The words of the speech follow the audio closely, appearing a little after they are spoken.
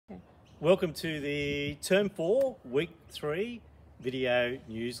Welcome to the Term 4, Week 3 video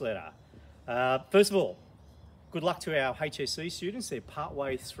newsletter. First of all, good luck to our HSC students. They're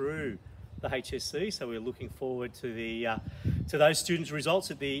partway through the HSC, so we're looking forward to those students' results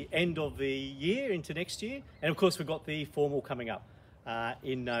at the end of the year into next year. And of course, we've got the formal coming up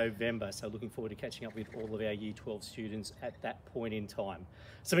in November, so looking forward to catching up with all of our Year 12 students at that point in time.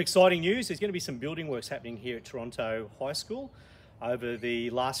 Some exciting news, there's going to be some building works happening here at Toronto High School over the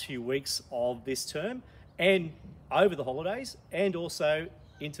last few weeks of this term and over the holidays, and also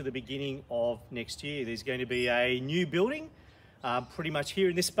into the beginning of next year. There's going to be a new building pretty much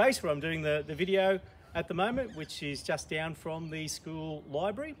here in this space where I'm doing the video at the moment, which is just down from the school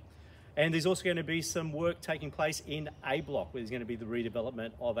library. And there's also going to be some work taking place in A block, where there's going to be the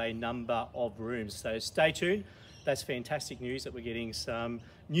redevelopment of a number of rooms. So stay tuned. That's fantastic news that we're getting some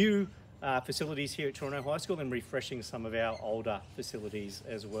new facilities here at Toronto High School and refreshing some of our older facilities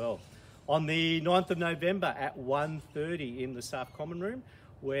as well. On the 9th of November at 1:30 in the Staff Common Room,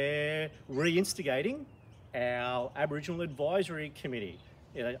 we're reinstigating our Aboriginal Advisory Committee.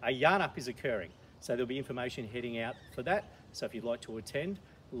 A yarn up is occurring, so there'll be information heading out for that. So if you'd like to attend,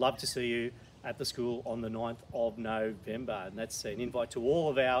 love to see you at the school on the 9th of November. And that's an invite to all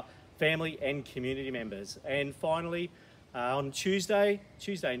of our family and community members. And finally, on Tuesday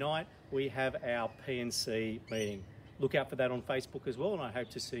night, we have our P&C meeting. Look out for that on Facebook as well, and I hope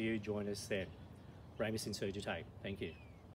to see you join us then. Ramus Insurgite. Thank you.